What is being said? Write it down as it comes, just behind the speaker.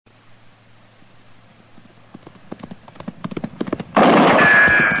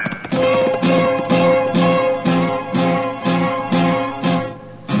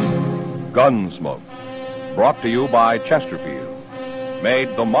Gunsmoke, brought to you by Chesterfield,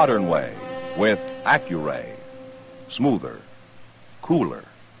 made the modern way with Accuray. Smoother, cooler,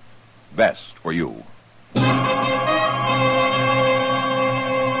 best for you.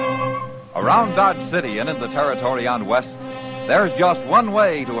 Around Dodge City and in the territory on West, there's just one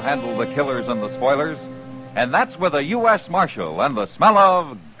way to handle the killers and the spoilers, and that's with a U.S. Marshal and the smell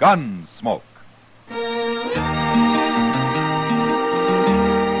of gun smoke.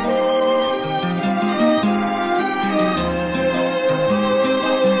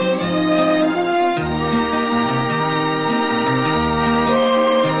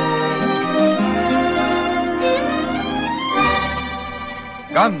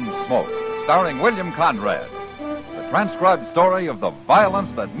 Gunsmoke, starring William Conrad. The transcribed story of the violence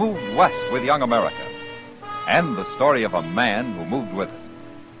that moved west with young America. And the story of a man who moved with it.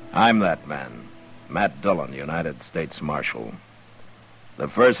 I'm that man, Matt Dillon, United States Marshal. The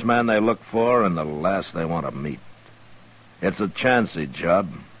first man they look for and the last they want to meet. It's a chancy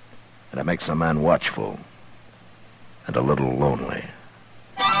job, and it makes a man watchful and a little lonely.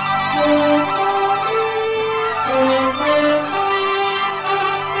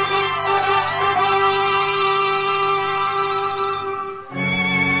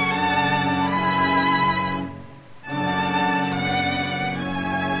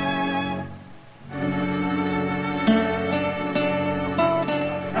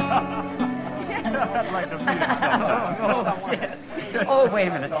 Oh, wait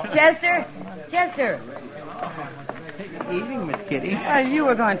a minute. Chester? Chester! Evening, Miss Kitty. Well, you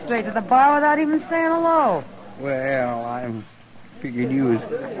were going straight to the bar without even saying hello. Well, I figured you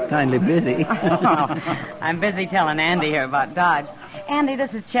was kindly busy. I'm busy telling Andy here about Dodge. Andy,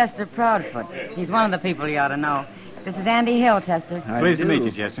 this is Chester Proudfoot. He's one of the people you ought to know. This is Andy Hill, Chester. Pleased to meet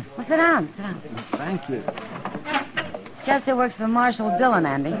you, Chester. Well, sit down. Thank you. Chester works for Marshal Dillon,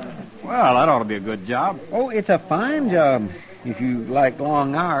 Andy. Well, that ought to be a good job. Oh, it's a fine job if you like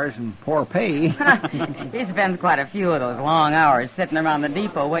long hours and poor pay. He spends quite a few of those long hours sitting around the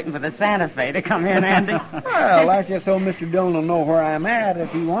depot waiting for the Santa Fe to come in, Andy. Well, that's just so Mr. Dillon will know where I'm at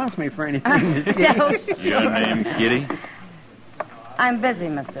if he wants me for anything, Miss Kitty. Your name, Kitty? I'm busy,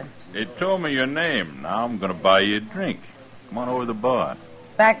 mister. They told me your name. Now I'm going to buy you a drink. Come on over to the bar.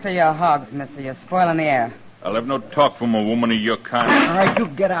 Back to your hogs, mister. You're spoiling the air. I'll have no talk from a woman of your kind. All right, you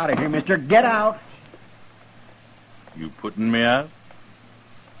get out of here, mister. Get out. You putting me out?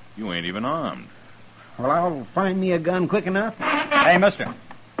 You ain't even armed. Well, I'll find me a gun quick enough. Hey, mister. How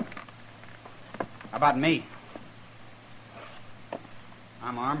about me?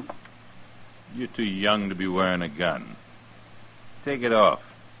 I'm armed. You're too young to be wearing a gun. Take it off.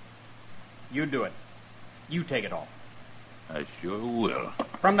 You do it. You take it off. I sure will.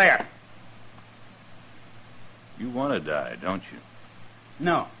 From there. You want to die, don't you?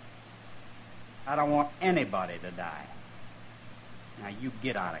 No. I don't want anybody to die. Now, you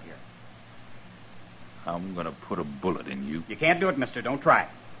get out of here. I'm going to put a bullet in you. You can't do it, mister. Don't try.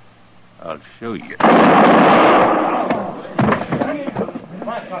 I'll show you.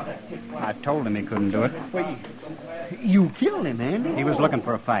 I told him he couldn't do it. You killed him, Andy. He was looking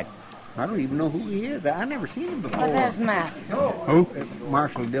for a fight. I don't even know who he is. I never seen him before. Well, there's Matt. Who?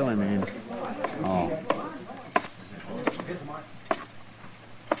 Marshal Dillon, Andy. Oh.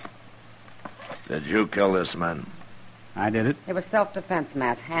 Did you kill this man? I did it. It was self-defense,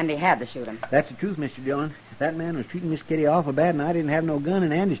 Matt. Andy had to shoot him. That's the truth, Mr. Dillon. If that man was treating Miss Kitty awful bad and I didn't have no gun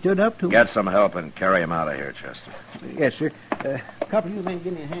and Andy stood up to him. Get some help and carry him out of here, Chester. Yes, sir. A couple of you men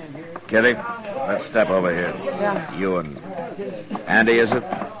give me a hand here. Kitty, let's step over here. Yeah. You and Andy, is it?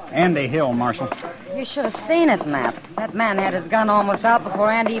 Andy Hill, Marshal. You should have seen it, Matt. That man had his gun almost out before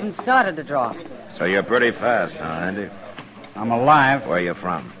Andy even started to draw. So you're pretty fast, huh, Andy? I'm alive. Where you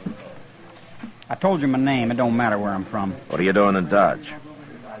from? I told you my name. It don't matter where I'm from. What are you doing in Dodge?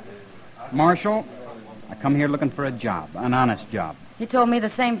 Marshal, I come here looking for a job, an honest job. He told me the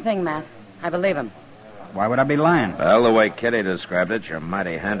same thing, Matt. I believe him. Why would I be lying? Well, the way Kitty described it, you're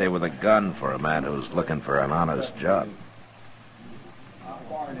mighty handy with a gun for a man who's looking for an honest job.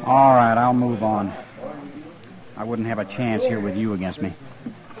 All right, I'll move on. I wouldn't have a chance here with you against me.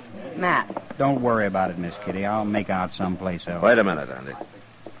 Matt. Don't worry about it, Miss Kitty. I'll make out someplace else. Wait a minute, Andy.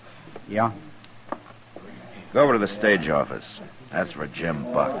 Yeah? Go over to the stage office. Ask for Jim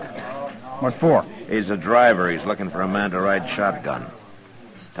Buck. What for? He's a driver. He's looking for a man to ride shotgun.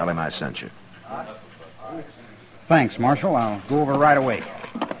 Tell him I sent you. Thanks, Marshal. I'll go over right away.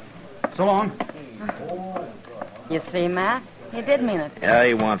 So long. You see, Matt? He did mean it. Yeah,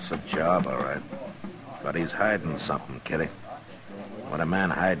 he wants a job, all right. But he's hiding something, Kitty. When a man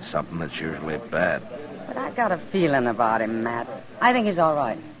hides something, it's usually bad. But I got a feeling about him, Matt. I think he's all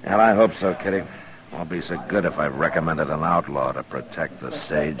right. Well, I hope so, Kitty. Won't be so good if I recommended an outlaw to protect the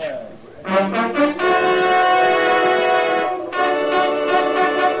stage.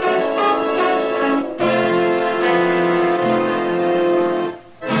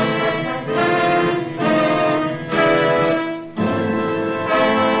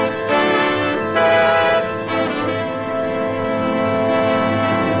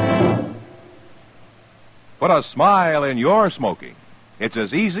 Put a smile in your smoking. It's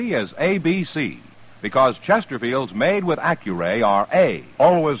as easy as ABC, because Chesterfields made with Accuray are A,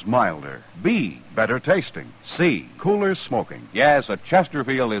 Always milder, B, better tasting, C. cooler smoking. Yes, a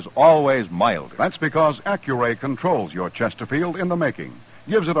Chesterfield is always milder. That's because Accuray controls your Chesterfield in the making.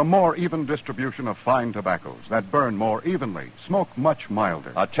 Gives it a more even distribution of fine tobaccos that burn more evenly, smoke much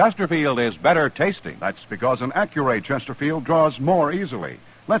milder. A Chesterfield is better tasting. That's because an Accuray Chesterfield draws more easily,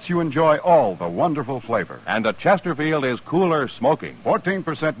 lets you enjoy all the wonderful flavor. And a Chesterfield is cooler smoking.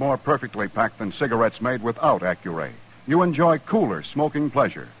 14% more perfectly packed than cigarettes made without Accuray. You enjoy cooler smoking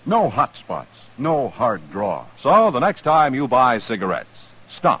pleasure. No hot spots, no hard draw. So the next time you buy cigarettes,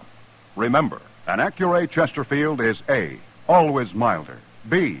 stop. Remember, An Accuray Chesterfield is A, always milder.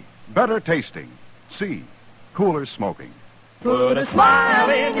 B, better tasting. C, cooler smoking. Put a smile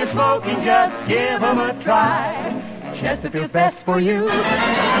in your smoking, just give 'em a try. Chesterfield's best for you.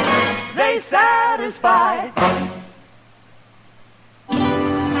 They satisfy.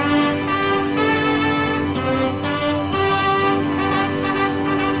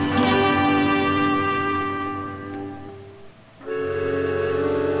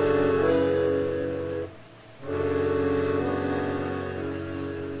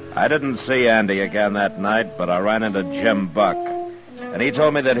 I didn't see Andy again that night, but I ran into Jim Buck, and he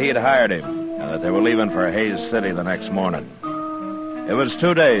told me that he'd hired him and that they were leaving for Hayes City the next morning. It was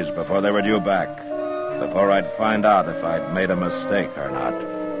 2 days before they were due back, before I'd find out if I'd made a mistake or not.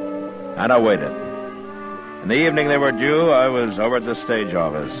 And I waited. In the evening they were due, I was over at the stage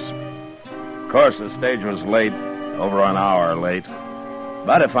office. Of course, the stage was late, over an hour late,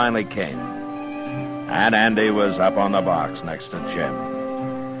 but it finally came. And Andy was up on the box next to Jim.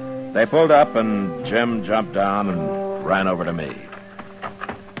 They pulled up, and Jim jumped down and ran over to me.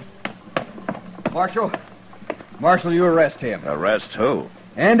 Marshal, you arrest him. Arrest who?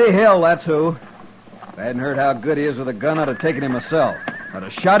 Andy Hill, that's who. If I hadn't heard how good he is with a gun, I'd have taken him myself. I'd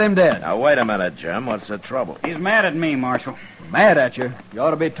have shot him dead. Now, wait a minute, Jim. What's the trouble? He's mad at me, Marshal. Mad at you? You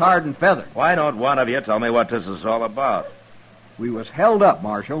ought to be tarred and feathered. Why don't one of you tell me what this is all about? We was held up,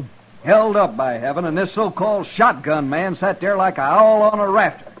 Marshal. Held up, by heaven, and this so-called shotgun man sat there like a owl on a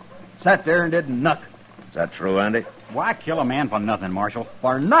rafter. Sat there and did nothing. Is that true, Andy? Why kill a man for nothing, Marshal?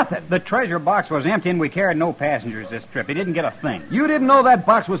 For nothing? The treasure box was empty and we carried no passengers this trip. He didn't get a thing. You didn't know that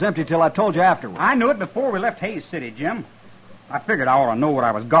box was empty till I told you afterwards. I knew it before we left Hayes City, Jim. I figured I ought to know what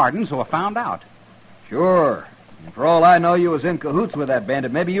I was guarding, so I found out. Sure. And for all I know, you was in cahoots with that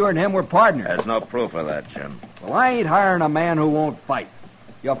bandit. Maybe you and him were partners. There's no proof of that, Jim. Well, I ain't hiring a man who won't fight.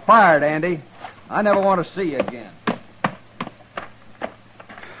 You're fired, Andy. I never want to see you again.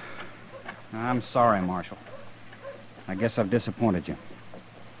 I'm sorry, Marshal. I guess I've disappointed you.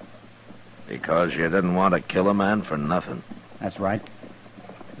 Because you didn't want to kill a man for nothing. That's right.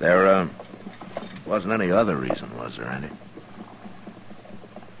 There, wasn't any other reason, was there, Andy?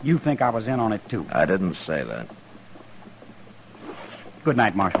 You think I was in on it, too. I didn't say that. Good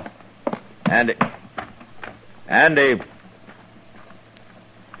night, Marshal. Andy. Andy.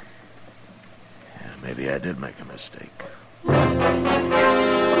 Yeah, maybe I did make a mistake.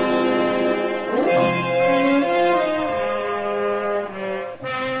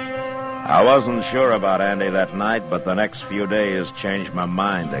 I wasn't sure about Andy that night, but the next few days changed my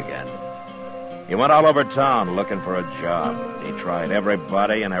mind again. He went all over town looking for a job. He tried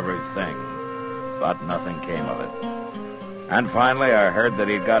everybody and everything, but nothing came of it. And finally, I heard that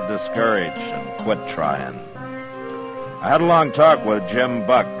he'd got discouraged and quit trying. I had a long talk with Jim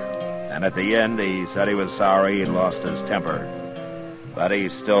Buck, and at the end, he said he was sorry he'd lost his temper, but he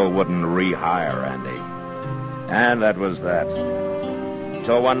still wouldn't rehire Andy. And that was that.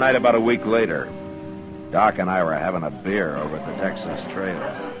 Until one night about a week later, Doc and I were having a beer over at the Texas Trail.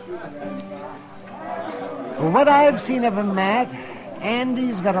 From what I've seen of him, Matt,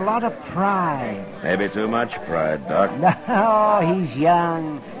 Andy's got a lot of pride. Maybe too much pride, Doc. No, he's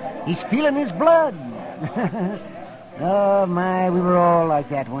young. He's feeling his blood. Oh, my, we were all like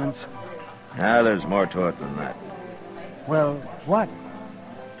that once. Now, there's more to it than that. Well, what?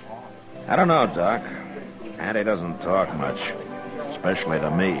 I don't know, Doc. Andy doesn't talk much, especially to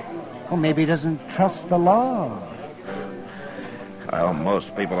me. Well, maybe he doesn't trust the law. Well,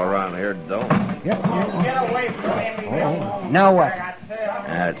 most people around here don't. Yep. Get away from him. Oh, now what?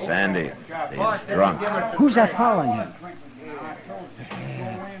 That's Andy. He's drunk. Who's that following him?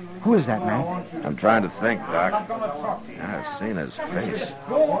 Who is that, man? I'm trying to think, Doc. I've seen his face.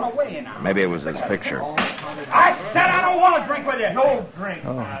 Go on away now. Maybe it was his picture. I said I don't want to drink with you. No drink.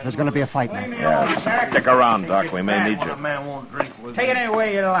 Oh, there's going to be a fight now. Yeah, stick around, Doc. We may need you. man won't drink with Take it any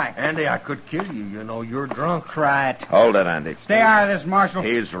way you like. Andy, I could kill you. You know, you're drunk. Try it. Hold it, Andy. Stay out of this, Marshal.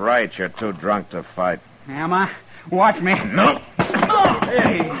 He's right. You're too drunk to fight. Am I? Watch me. No.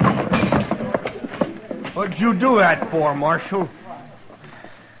 Hey. What'd you do that for, Marshal?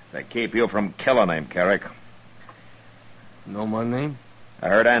 They keep you from killing him, Carrick. Know my name? I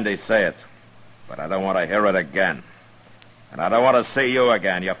heard Andy say it, but I don't want to hear it again. And I don't want to see you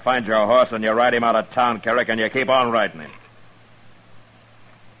again. You find your horse and you ride him out of town, Carrick, and you keep on riding him.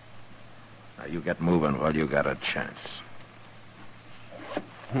 Now, you get moving while you got a chance.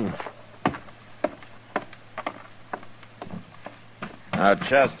 Now,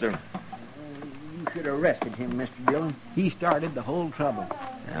 Chester. You should have arrested him, Mr. Dillon. He started the whole trouble.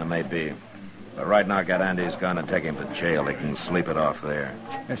 Yeah, maybe. But right now, get Andy's gun and take him to jail. He can sleep it off there.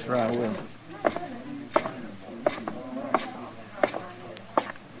 Yes, sir, I will.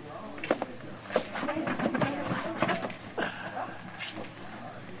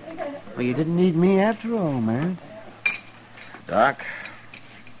 Well, you didn't need me after all, man. Doc,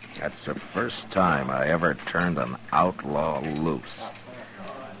 that's the first time I ever turned an outlaw loose.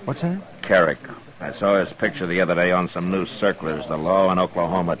 What's that? Carrick. I saw his picture the other day on some new circulars. The law in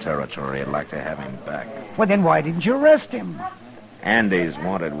Oklahoma Territory. I'd like to have him back. Well, then why didn't you arrest him? Andy's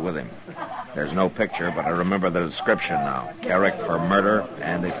wanted with him. There's no picture, but I remember the description now. Carrick for murder,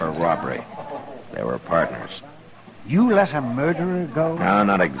 Andy for robbery. They were partners. You let a murderer go? No,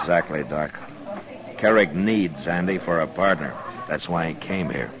 not exactly, Doc. Carrick needs Andy for a partner. That's why he came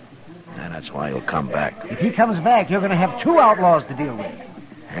here. And that's why he'll come back. If he comes back, you're going to have two outlaws to deal with.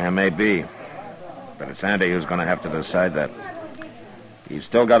 Yeah, maybe. But it's Andy who's going to have to decide that. He's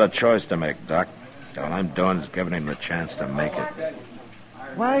still got a choice to make, Doc. All I'm doing is giving him the chance to make it.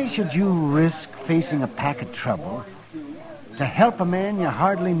 Why should you risk facing a pack of trouble to help a man you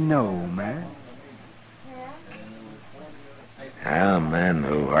hardly know, man? A man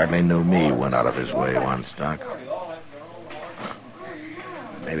who hardly knew me went out of his way once, Doc.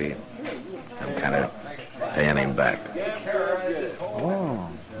 Maybe I'm kind of paying him back. Oh.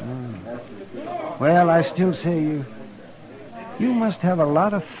 Well, I still say you must have a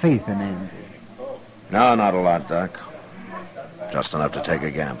lot of faith in Andy. No, not a lot, Doc. Just enough to take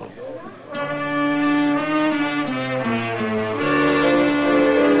a gamble.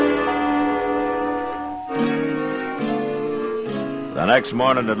 The next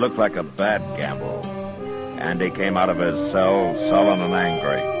morning, it looked like a bad gamble. Andy came out of his cell sullen and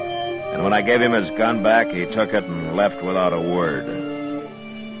angry. And when I gave him his gun back, he took it and left without a word.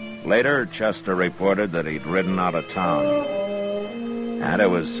 Later, Chester reported that he'd ridden out of town. And it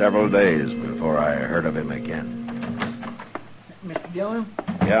was several days before I heard of him again. Mr. Dillon?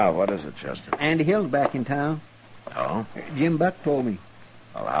 Yeah, what is it, Chester? Andy Hill's back in town. Oh? Jim Buck told me.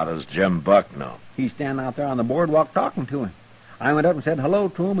 Well, how does Jim Buck know? He's standing out there on the boardwalk talking to him. I went up and said hello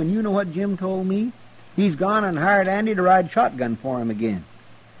to him, and you know what Jim told me? He's gone and hired Andy to ride shotgun for him again.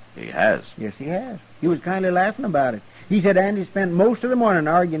 He has? Yes, he has. He was kindly laughing about it. He said Andy spent most of the morning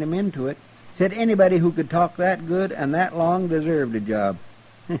arguing him into it. Said anybody who could talk that good and that long deserved a job.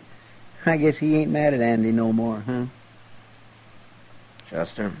 I guess he ain't mad at Andy no more, huh?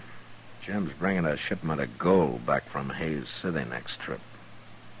 Chester, Jim's bringing a shipment of gold back from Hays City next trip.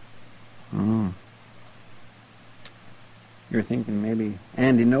 You're thinking maybe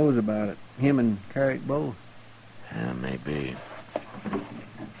Andy knows about it. Him and Carrick both. Yeah, maybe.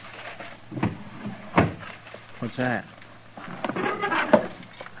 What's that?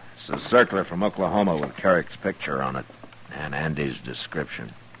 It's a circular from Oklahoma with Carrick's picture on it and Andy's description.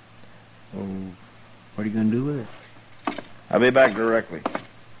 Oh, what are you going to do with it? I'll be back directly.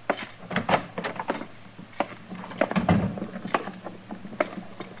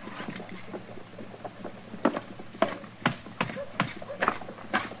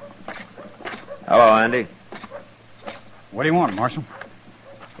 Hello, Andy. What do you want, Marshal?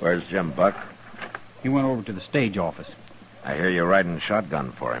 Where's Jim Buck? He went over to the stage office. I hear you're riding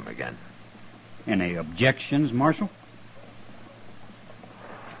shotgun for him again. Any objections, Marshal?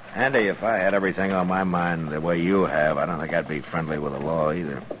 Andy, if I had everything on my mind the way you have, I don't think I'd be friendly with the law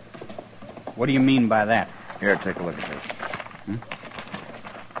either. What do you mean by that? Here, take a look at this.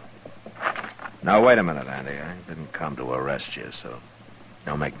 Now, wait a minute, Andy. I didn't come to arrest you, so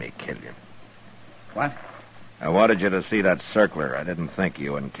don't make me kill you. What? I wanted you to see that circler. I didn't think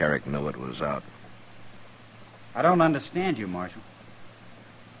you and Carrick knew it was out. I don't understand you, Marshal.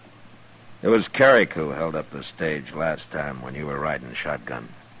 It was Carrick who held up the stage last time when you were riding shotgun.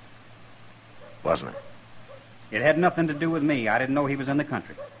 Wasn't it? It had nothing to do with me. I didn't know he was in the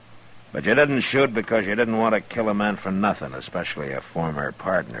country. But you didn't shoot because you didn't want to kill a man for nothing, especially a former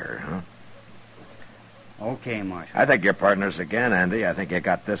partner, huh? Okay, Marshal. I think you're partners again, Andy. I think you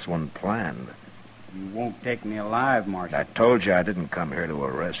got this one planned. You won't take me alive, Marshal. I told you I didn't come here to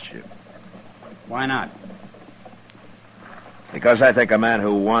arrest you. Why not? Because I think a man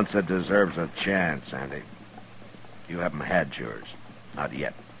who wants it deserves a chance, Andy. You haven't had yours. Not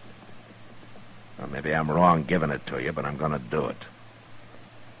yet. Well, maybe I'm wrong giving it to you, but I'm going to do it.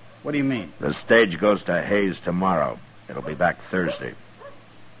 What do you mean? The stage goes to Hayes tomorrow. It'll be back Thursday.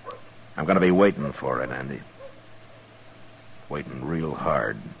 I'm going to be waiting for it, Andy. Waiting real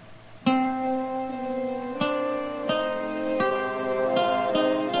hard.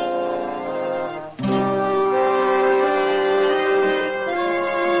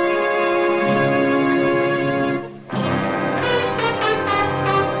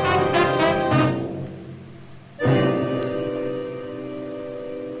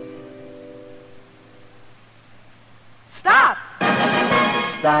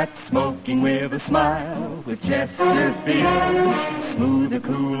 Start smoking with a smile with Chesterfield. Smoother,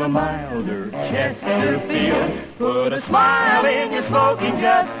 cooler, milder Chesterfield. Put a smile in your smoking,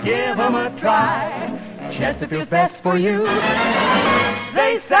 just give 'em a try. Chesterfield's best for you.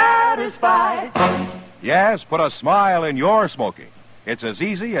 They satisfy. Yes, put a smile in your smoking. It's as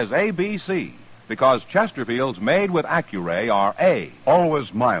easy as ABC, because Chesterfields made with Accuray are A,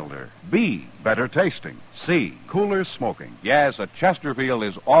 Always milder. B, Better tasting. C. Cooler smoking. Yes, a Chesterfield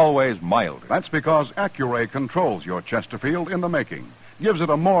is always milder. That's because Accuray controls your Chesterfield in the making. Gives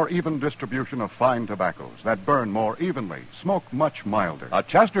it a more even distribution of fine tobaccos that burn more evenly, smoke much milder. A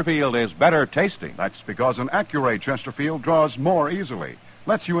Chesterfield is better tasting. That's because an Accuray Chesterfield draws more easily.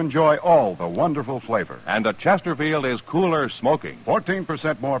 Lets you enjoy all the wonderful flavor. And a Chesterfield is cooler smoking.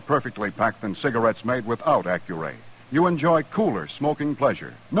 14% more perfectly packed than cigarettes made without Accuray. You enjoy cooler smoking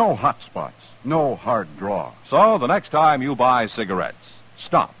pleasure. No hot spots. No hard draw. So the next time you buy cigarettes,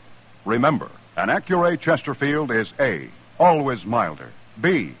 stop. Remember, An Accuray Chesterfield is A, always milder.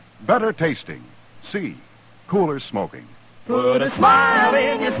 B, better tasting. C, cooler smoking. Put a smile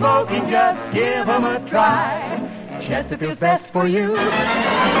in your smoking, just give 'em a try. Chesterfield's best for you.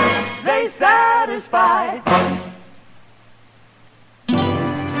 They satisfy.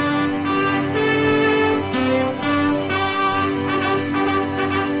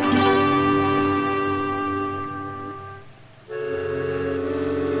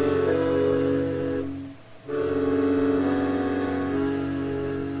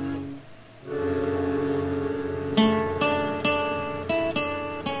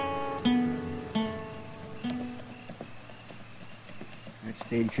 That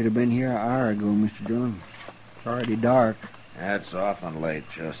stage should have been here an hour ago, Mr. Dillon. It's already dark. That's often late,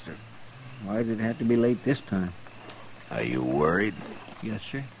 Chester. Why did it have to be late this time? Are you worried? Yes,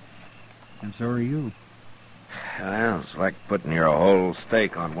 sir. And so are you. Well, it's like putting your whole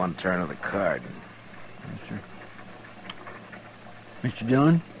stake on one turn of the card. Yes, sir. Mr.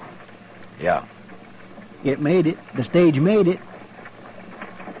 Dillon, Yeah. it made it. The stage made it.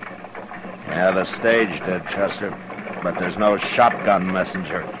 Yeah, the stage did, Chester. But there's no shotgun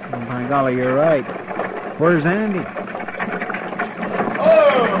messenger. Oh, by golly, you're right. Where's Andy?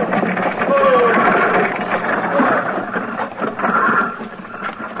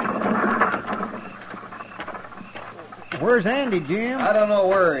 Where's Andy, Jim? I don't know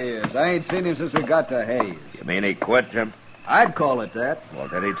where he is. I ain't seen him since we got to Hayes. You mean he quit, Jim? I'd call it that. Well,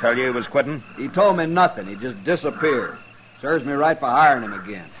 did he tell you he was quitting? He told me nothing. He just disappeared. Serves me right for hiring him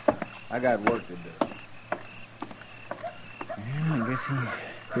again. I got work to do. Yeah, I guess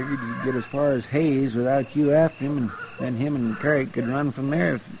he figured you'd get as far as Hayes without you after him, and then him and Carrick could run from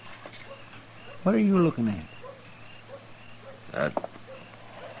there. What are you looking at? That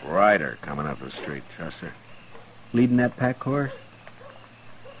rider coming up the street, Chester. Leading that pack horse?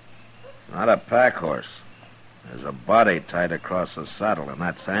 It's not a pack horse. There's a body tied across the saddle, and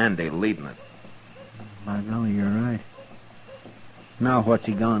that's Andy leading it. By golly, you're right. Now what's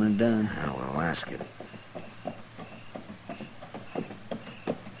he gone and done? Now, we'll ask him.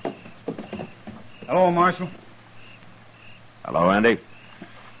 Hello, Marshal. Hello, Andy.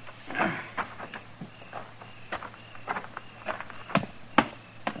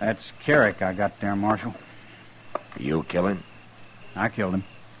 That's Carrick I got there, Marshal. You kill him? I killed him.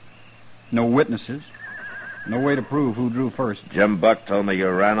 No witnesses. No way to prove who drew first. Jim Buck told me you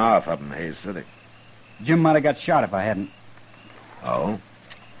ran off up in Hayes City. Jim might have got shot if I hadn't. Oh?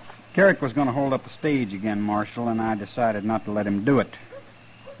 Carrick was going to hold up the stage again, Marshal, and I decided not to let him do it.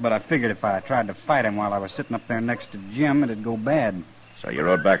 But I figured if I tried to fight him while I was sitting up there next to Jim, it'd go bad. So you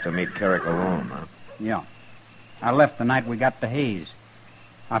rode back to meet Carrick alone, huh? Yeah. I left the night we got to Hayes.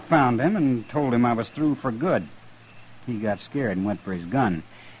 I found him and told him I was through for good. He got scared and went for his gun.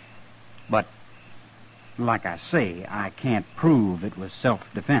 But, like I say, I can't prove it was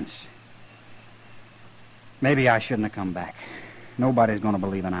self-defense. Maybe I shouldn't have come back. Nobody's going to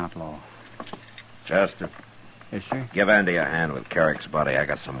believe an outlaw. Chester. Yes, sir. Give Andy a hand with Carrick's body. I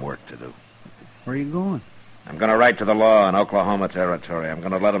got some work to do. Where are you going? I'm going to write to the law in Oklahoma Territory. I'm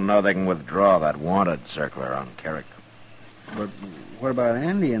going to let them know they can withdraw that wanted circular on Carrick. But what about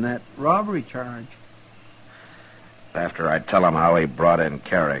Andy and that robbery charge? After I tell them how he brought in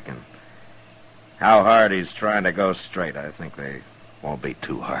Carrick and how hard he's trying to go straight, I think they won't be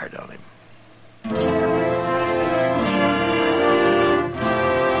too hard on him.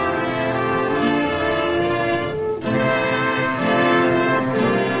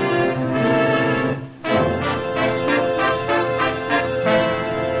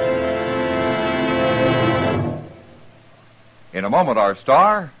 In a moment, our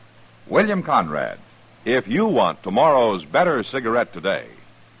star, William Conrad. If you want tomorrow's better cigarette today,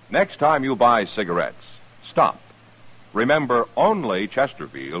 next time you buy cigarettes, stop. Remember, only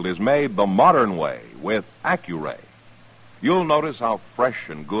Chesterfield is made the modern way with Accuray. You'll notice how fresh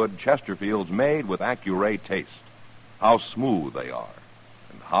and good Chesterfield's made with Accuray taste, how smooth they are,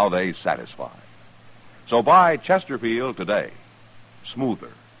 and how they satisfy. So buy Chesterfield today.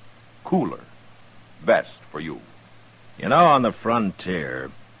 Smoother, cooler, best for you. You know, on the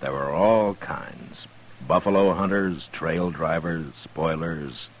frontier, there were all kinds. Buffalo hunters, trail drivers,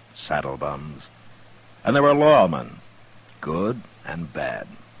 spoilers, saddle bums. And there were lawmen, good and bad.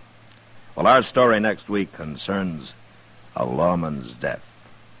 Well, our story next week concerns a lawman's death.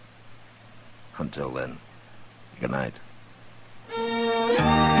 Until then, good night.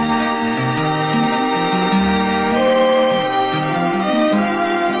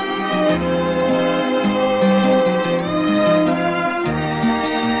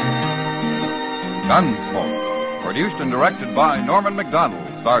 Gunsmoke, produced and directed by Norman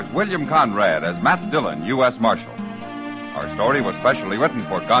MacDonald, stars William Conrad as Matt Dillon, U.S. Marshal. Our story was specially written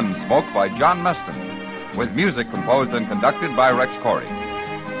for Gunsmoke by John Meston, with music composed and conducted by Rex Corey.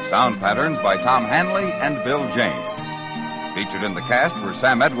 Sound patterns by Tom Hanley and Bill James. Featured in the cast were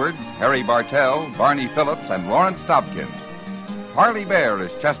Sam Edwards, Harry Bartell, Barney Phillips, and Lawrence Dobkin. Harley Bear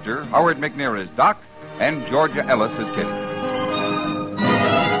is Chester, Howard McNear is Doc, and Georgia Ellis is Kitty.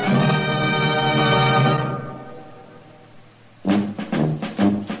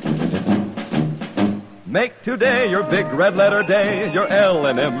 Make today your big red letter day, your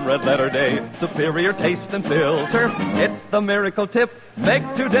L&M red letter day. Superior taste and filter, it's the miracle tip.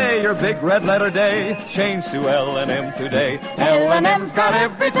 Make today your big red letter day. Change to L&M today. L&M's got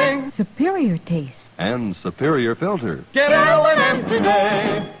everything. Superior taste. And superior filter. Get L&M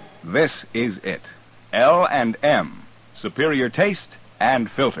today. This is it. L&M. Superior taste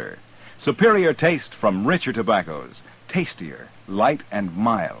and filter. Superior taste from richer tobaccos. Tastier, light and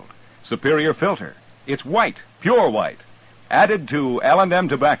mild. Superior filter. It's white, pure white. Added to L&M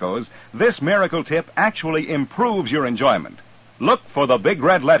tobaccos, this miracle tip actually improves your enjoyment. Look for the big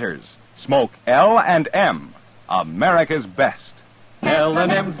red letters. Smoke L&M, America's best.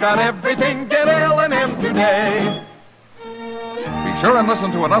 L&M's got everything. Get L&M today. Be sure and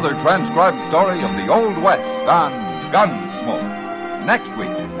listen to another transcribed story of the Old West on Gunsmoke next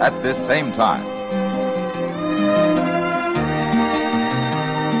week at this same time.